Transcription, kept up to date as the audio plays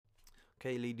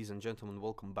Okay, ladies and gentlemen,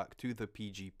 welcome back to the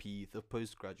PGP, the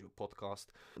Postgraduate Podcast.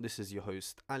 This is your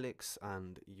host, Alex,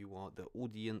 and you are the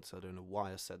audience. I don't know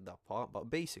why I said that part,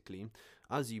 but basically,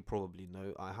 as you probably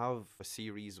know, I have a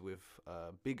series with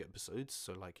big episodes,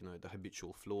 so like, the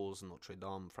habitual flaws, Notre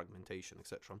Dame, fragmentation,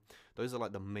 etc. Those are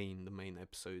like the main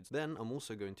episodes. Then I'm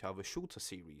also going to have a shorter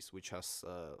series, which has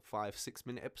 5-6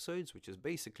 minute episodes, which is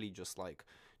basically just like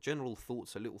general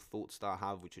thoughts, little thoughts that I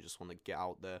have, which I just want to get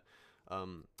out there.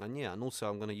 And also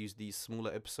I'm going to use these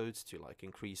smaller episodes to like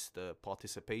increase the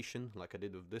participation like I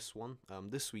did with this one.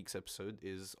 This week's episode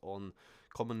is on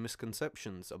common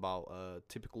misconceptions about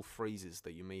typical phrases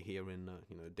that you may hear in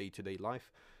day-to-day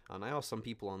life. And I asked some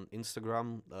people on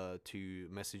Instagram to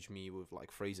message me with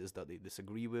like phrases that they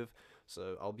disagree with.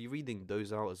 So I'll be reading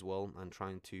those out as well and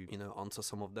trying to answer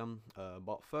some of them.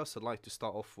 But first I'd like to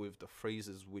start off with the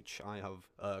phrases which I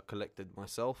have collected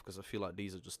myself, because I feel like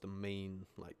these are just the main,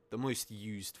 like the most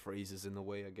used phrases in a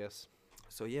way, I guess.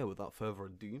 So yeah, without further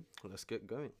ado, let's get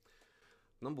going.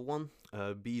 Number one,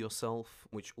 be yourself,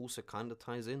 which also kind of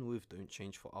ties in with don't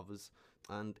change for others.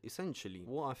 And essentially,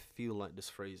 what I feel like this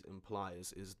phrase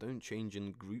implies is don't change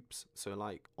in groups. So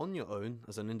like on your own,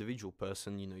 as an individual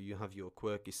person, you have your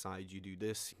quirky side, you do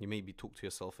this, you maybe talk to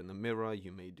yourself in the mirror,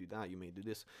 you may do that, you may do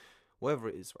this, whatever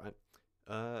it is,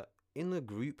 right? In a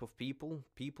group of people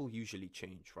usually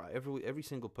change, right? Every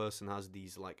single person has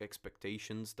these like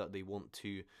expectations that they want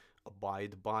to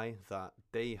abide by, that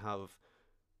they have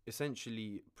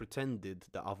essentially pretended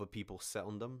that other people set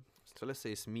on them. So let's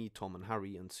say it's me, Tom, and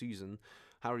Harry and Susan.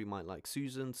 Harry might like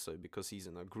Susan, so because he's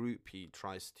in a group, he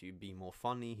tries to be more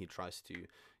funny, he tries to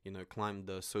climb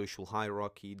the social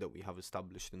hierarchy that we have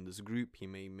established in this group. He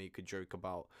may make a joke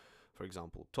about, for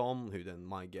example, Tom, who then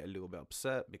might get a little bit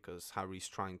upset because Harry's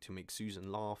trying to make Susan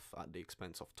laugh at the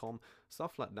expense of Tom.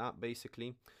 Stuff like that,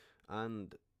 basically.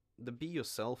 And the be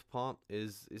yourself part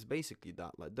is basically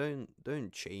that. Like,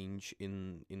 don't change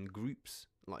in groups.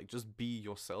 Like, just be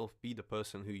yourself. Be the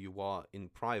person who you are in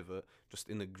private, just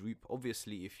in a group.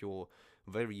 Obviously, if you're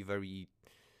very, very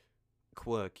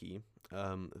quirky,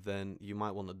 then you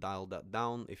might want to dial that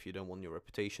down if you don't want your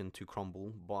reputation to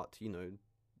crumble. But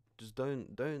just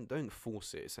don't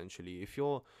force it. Essentially, if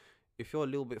you're a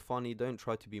little bit funny, don't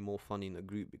try to be more funny in a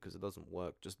group, because it doesn't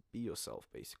work. Just be yourself,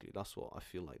 basically. That's what I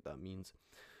feel like that means.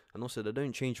 And also, the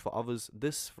don't change for others.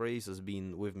 This phrase has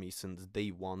been with me since day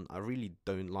one. I really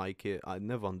don't like it. I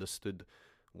never understood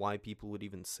why people would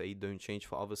even say don't change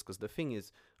for others, because the thing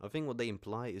is, I think what they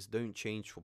imply is don't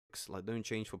change for like don't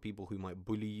change for people who might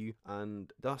bully you,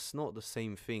 and that's not the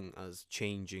same thing as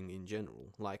changing in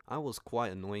general. Like, I was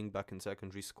quite annoying back in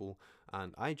secondary school,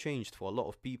 and I changed for a lot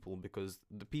of people because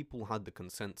the people had the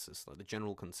consensus, like the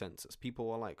general consensus. People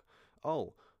were like,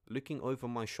 oh, looking over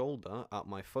my shoulder at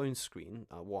my phone screen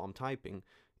at what I'm typing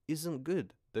isn't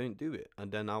good, don't do it.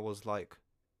 And then I was like,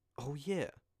 oh yeah,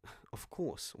 of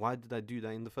course, why did I do that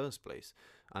in the first place?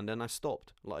 And then I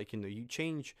stopped. Like, you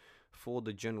change for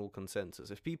the general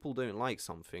consensus. If people don't like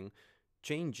something,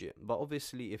 change it. But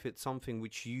obviously, if it's something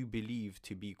which you believe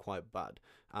to be quite bad,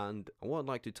 and what I'd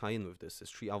like to tie in with this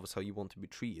is treat others how you want to be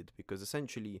treated, because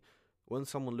essentially, when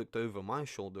someone looked over my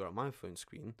shoulder at my phone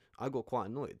screen, I got quite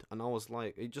annoyed, and I was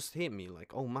like, it just hit me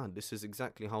like, oh man, this is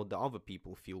exactly how the other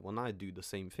people feel when I do the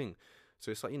same thing.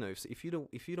 So it's like, if you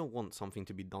don't want something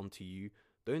to be done to you,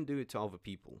 don't do it to other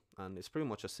people. And it's pretty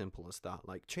much as simple as that.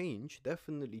 Like, change,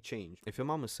 definitely change. If your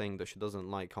mom is saying that she doesn't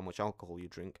like how much alcohol you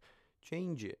drink,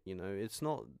 change it. It's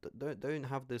not, don't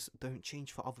have this don't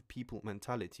change for other people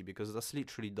mentality, because that's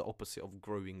literally the opposite of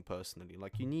growing personally.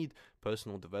 Like, you need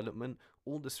personal development.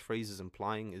 All this phrase is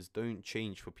implying is don't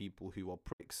change for people who are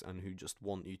pricks and who just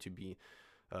want you to be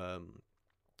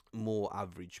more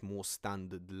average, more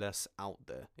standard, less out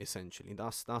there. Essentially,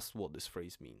 that's what this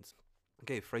phrase means.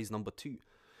 Okay, phrase number 2.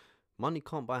 Money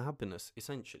can't buy happiness,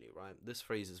 essentially, right? This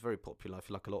phrase is very popular. I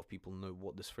feel like a lot of people know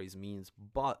what this phrase means.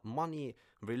 But money,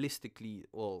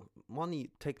 money,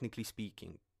 technically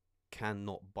speaking,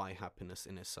 cannot buy happiness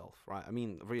in itself, right? I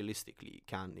mean, realistically, it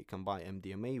can. It can buy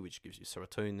MDMA, which gives you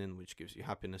serotonin, which gives you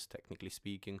happiness, technically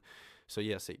speaking. So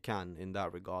yes, it can in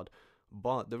that regard.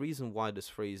 But the reason why this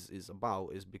phrase is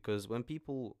about is because when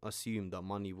people assume that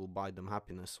money will buy them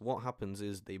happiness, what happens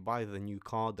is they buy the new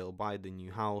car, they'll buy the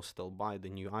new house, they'll buy the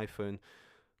new iPhone.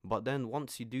 But then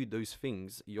once you do those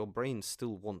things, your brain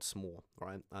still wants more,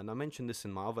 right? And I mentioned this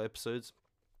in my other episodes,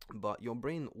 but your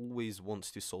brain always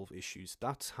wants to solve issues.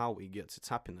 That's how it gets its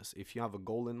happiness. If you have a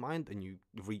goal in mind and you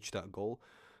reach that goal,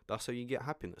 that's how you get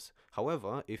happiness.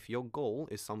 However, if your goal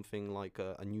is something like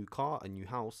a new car, a new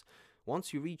house,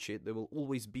 Once you reach it, there will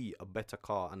always be a better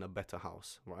car and a better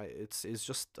house, right? It's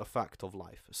just a fact of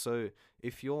life. So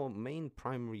if your main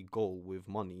primary goal with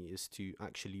money is to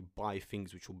actually buy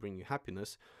things which will bring you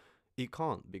happiness, it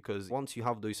can't, because once you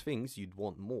have those things, you'd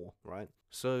want more, right?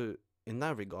 So in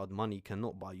that regard, money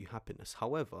cannot buy you happiness.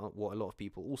 However, what a lot of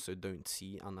people also don't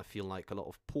see, and I feel like a lot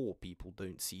of poor people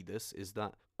don't see this, is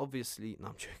that obviously, no,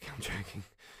 I'm joking, I'm joking,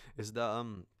 is that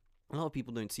a lot of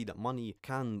people don't see that money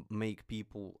can make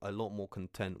people a lot more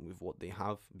content with what they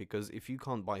have, because if you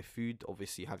can't buy food,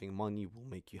 obviously having money will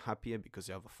make you happier because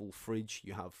you have a full fridge,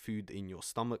 you have food in your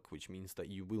stomach, which means that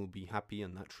you will be happy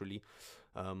and naturally.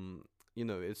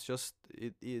 It's just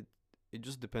it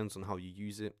just depends on how you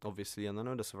use it, obviously, and I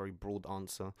know that's a very broad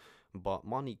answer, but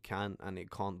money can and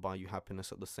it can't buy you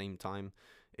happiness at the same time.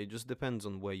 It just depends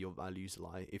on where your values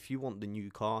lie. If you want the new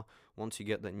car, once you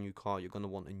get that new car, you're going to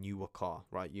want a newer car,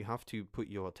 right? You have to put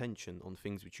your attention on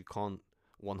things which you can't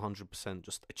 100%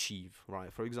 just achieve,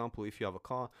 right? For example, if you have a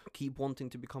car, keep wanting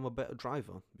to become a better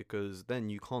driver, because then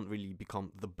you can't really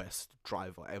become the best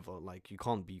driver ever. Like, you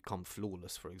can't become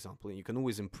flawless, for example, and you can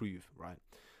always improve, right?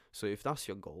 So if that's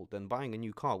your goal, then buying a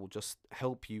new car will just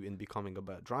help you in becoming a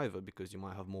better driver, because you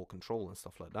might have more control and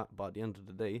stuff like that. But at the end of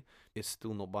the day, it's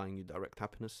still not buying you direct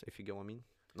happiness, if you get what I mean.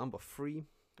 Number 3,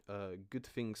 good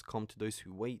things come to those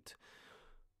who wait.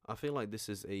 I feel like this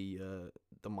is the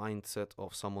mindset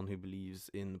of someone who believes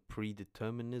in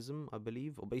predeterminism, I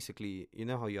believe. Or basically, you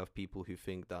know how you have people who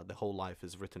think that the whole life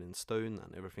is written in stone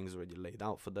and everything's already laid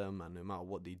out for them, and no matter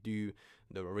what they do,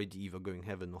 they're already either going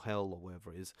heaven or hell or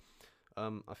wherever it is.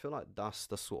 I feel like that's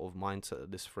the sort of mindset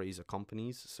that this phrase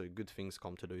accompanies. So good things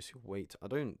come to those who wait.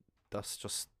 It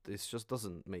just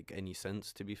doesn't make any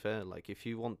sense, to be fair. Like, if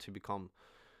you want to become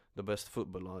the best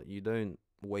footballer, you don't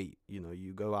wait,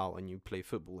 you go out and you play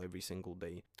football every single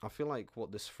day. I feel like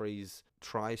what this phrase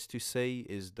tries to say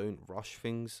is don't rush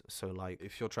things. So like,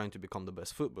 if you're trying to become the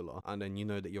best footballer and then you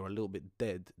know that you're a little bit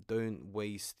dead, don't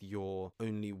waste your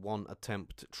only one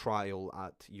attempt trial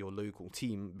at your local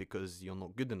team because you're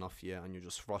not good enough yet and you're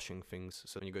just rushing things.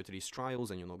 So when you go to these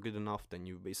trials and you're not good enough, then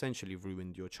you've essentially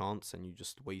ruined your chance and you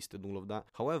just wasted all of that.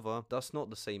 However, that's not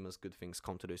the same as good things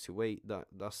come to those who wait.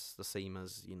 That's the same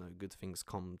as, good things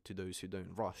come to those who don't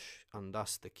rush, and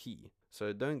that's the key.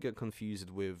 So don't get confused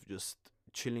with just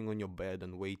chilling on your bed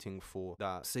and waiting for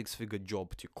that 6-figure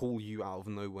job to call you out of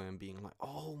nowhere and being like,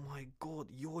 oh my god,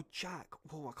 you're Jack,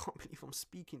 whoa, I can't believe I'm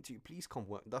speaking to you, please come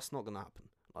work. That's not gonna happen.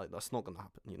 That's not gonna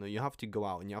happen. You have to go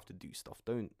out and you have to do stuff.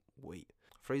 Don't wait.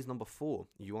 Phrase number 4,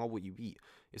 you are what you eat.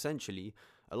 Essentially,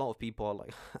 a lot of people are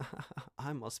like,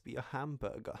 I must be a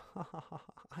hamburger.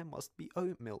 I must be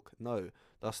oat milk. No,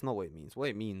 that's not what it means. What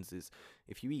it means is,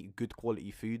 if you eat good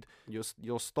quality food,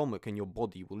 your stomach and your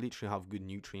body will literally have good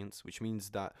nutrients, which means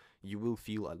that you will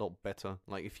feel a lot better.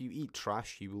 Like, if you eat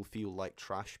trash, you will feel like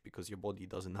trash because your body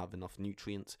doesn't have enough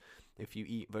nutrients. If you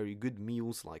eat very good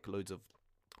meals, like loads of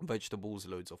vegetables,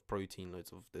 loads of protein,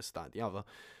 loads of this, that, the other,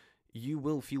 you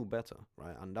will feel better,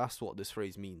 right? And that's what this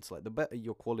phrase means. Like, the better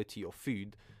your quality of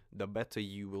food, the better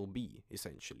you will be,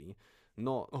 essentially.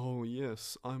 Not, oh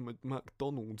yes, I'm a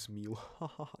McDonald's meal.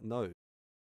 No.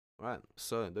 Right,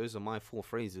 so those are my 4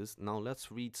 phrases. Now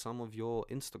let's read some of your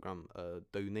Instagram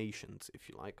donations, if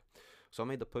you like. So I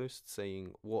made a post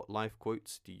saying, what life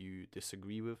quotes do you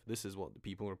disagree with? This is what the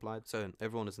people replied. So,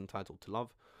 everyone is entitled to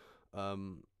love.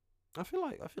 I feel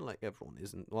like everyone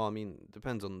isn't. Well, I mean, it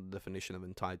depends on the definition of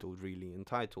entitled, really.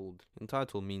 Entitled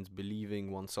means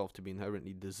believing oneself to be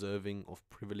inherently deserving of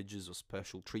privileges or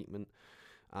special treatment,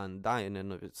 and that in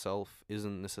and of itself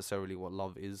isn't necessarily what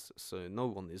love is. So no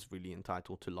one is really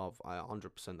entitled to love. I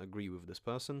 100% agree with this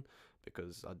person,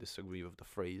 because I disagree with the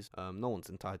phrase. No one's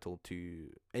entitled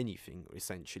to anything,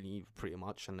 essentially, pretty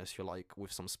much, unless you're like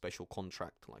with some special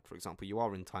contract. Like, for example, you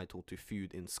are entitled to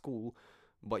food in school,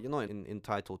 but you're not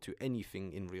entitled to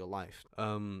anything in real life.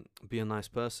 Be a nice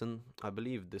person. I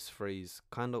believe this phrase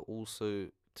kind of also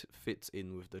fits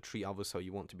in with the treat others how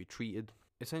you want to be treated.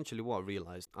 Essentially, what I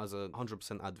realized as a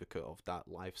 100% advocate of that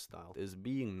lifestyle is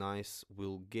being nice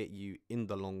will get you, in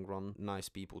the long run, nice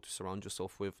people to surround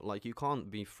yourself with. Like, you can't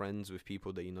be friends with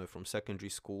people that you know from secondary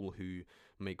school who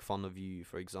make fun of you,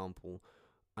 for example,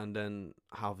 and then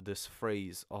have this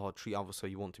phrase, oh, treat others how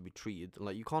you want to be treated.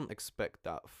 Like, you can't expect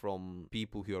that from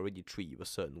people who already treat you a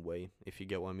certain way, if you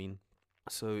get what I mean.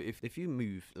 So if you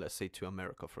move, let's say, to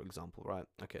America, for example, right?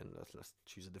 Okay, let's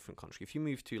choose a different country. If you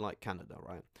move to like Canada,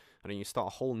 right, and then you start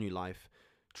a whole new life,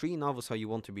 treating others how you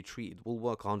want to be treated will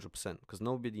work 100%, because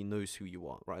nobody knows who you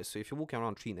are, right? So if you're walking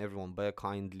around treating everyone bare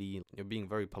kindly, you're being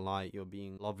very polite, you're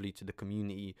being lovely to the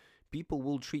community, people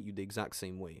will treat you the exact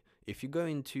same way. If you go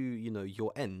into,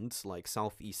 your ends, like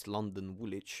Southeast London,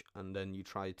 Woolwich, and then you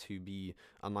try to be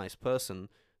a nice person,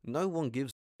 no one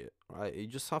gives a shit, right? You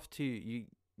just have to,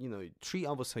 treat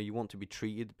others how you want to be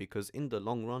treated, because in the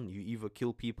long run, you either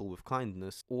kill people with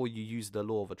kindness, or you use the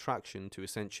law of attraction to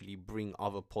essentially bring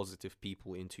other positive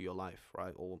people into your life,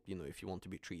 right? Or, if you want to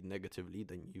be treated negatively,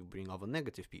 then you bring other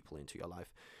negative people into your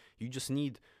life. You just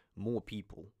need more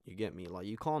people, you get me? Like,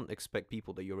 you can't expect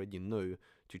people that you already know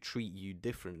to treat you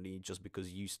differently just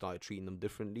because you started treating them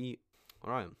differently.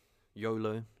 All right,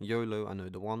 YOLO, I know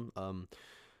the one.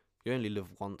 You only live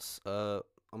once.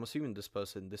 I'm assuming this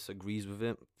person disagrees with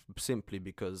it, simply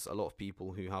because a lot of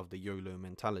people who have the YOLO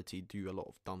mentality do a lot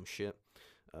of dumb shit.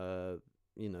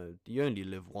 You only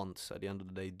live once. At the end of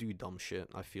the day, do dumb shit,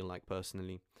 I feel like,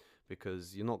 personally,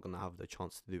 because you're not going to have the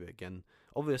chance to do it again.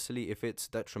 Obviously, if it's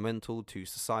detrimental to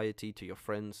society, to your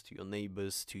friends, to your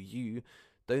neighbors, to you,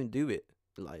 don't do it.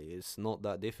 Like, it's not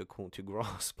that difficult to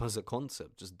grasp as a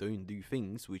concept. Just don't do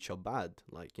things which are bad.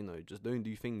 Like, just don't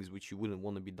do things which you wouldn't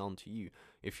want to be done to you.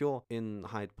 If you're in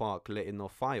Hyde Park letting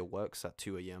off fireworks at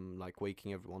 2 a.m., like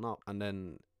waking everyone up, and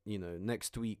then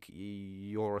next week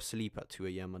you're asleep at 2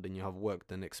 a.m. and then you have work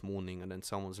the next morning, and then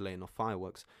someone's laying off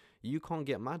fireworks, you can't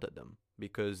get mad at them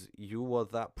because you were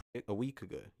that prick a week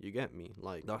ago. You get me?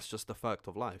 Like, that's just the fact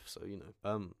of life. So,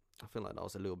 I feel like that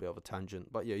was a little bit of a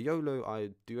tangent. But yeah, YOLO, I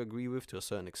do agree with to a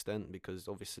certain extent, because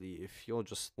obviously if you're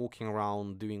just walking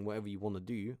around doing whatever you want to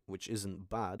do, which isn't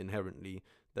bad inherently,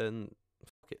 then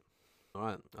fuck it.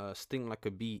 Alright, sting like a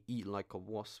bee, eat like a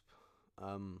wasp.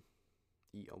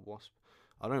 Eat a wasp.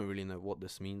 I don't really know what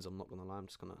this means, I'm not gonna lie, I'm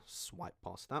just gonna swipe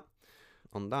past that.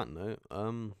 On that note,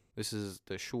 this is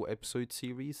the short episode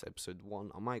series, episode 1.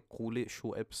 I might call it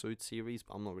short episode series,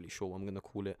 but I'm not really sure what I'm gonna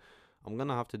call it. I'm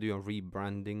gonna have to do a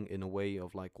rebranding in a way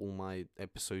of like all my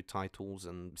episode titles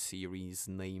and series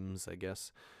names, I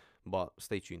guess. But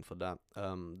stay tuned for that.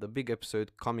 The big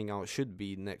episode coming out should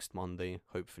be next Monday,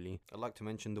 hopefully. I'd like to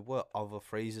mention there were other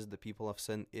phrases that people have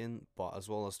sent in, but as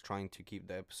well as trying to keep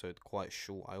the episode quite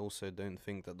short, I also don't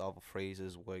think that the other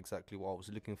phrases were exactly what I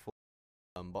was looking for.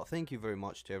 But thank you very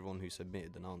much to everyone who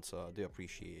submitted an answer. I do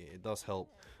appreciate it. It does help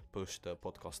push the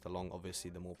podcast along.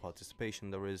 Obviously, the more participation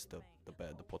there is, the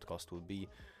better the podcast will be.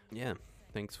 Yeah,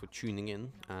 thanks for tuning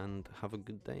in and have a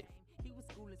good day. He was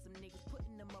schooling some niggas,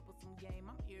 putting them up with some game.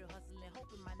 I'm here hustling,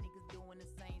 hoping my niggas doing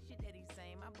the same shit that he's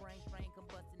saying. My brain strain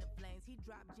combusting the flames. He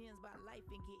dropped gems by life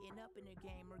and getting up in the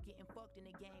game, or getting fucked in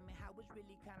the game, and how it's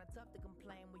really kind of tough to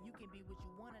complain when you can be what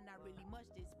you want and not really much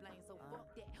to explain. So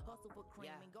fuck that, hustle for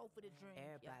cream and go for the dream.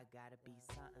 Everybody gotta be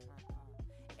something.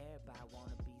 Everybody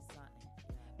wanna be something.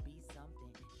 Be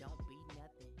something, don't be nothing.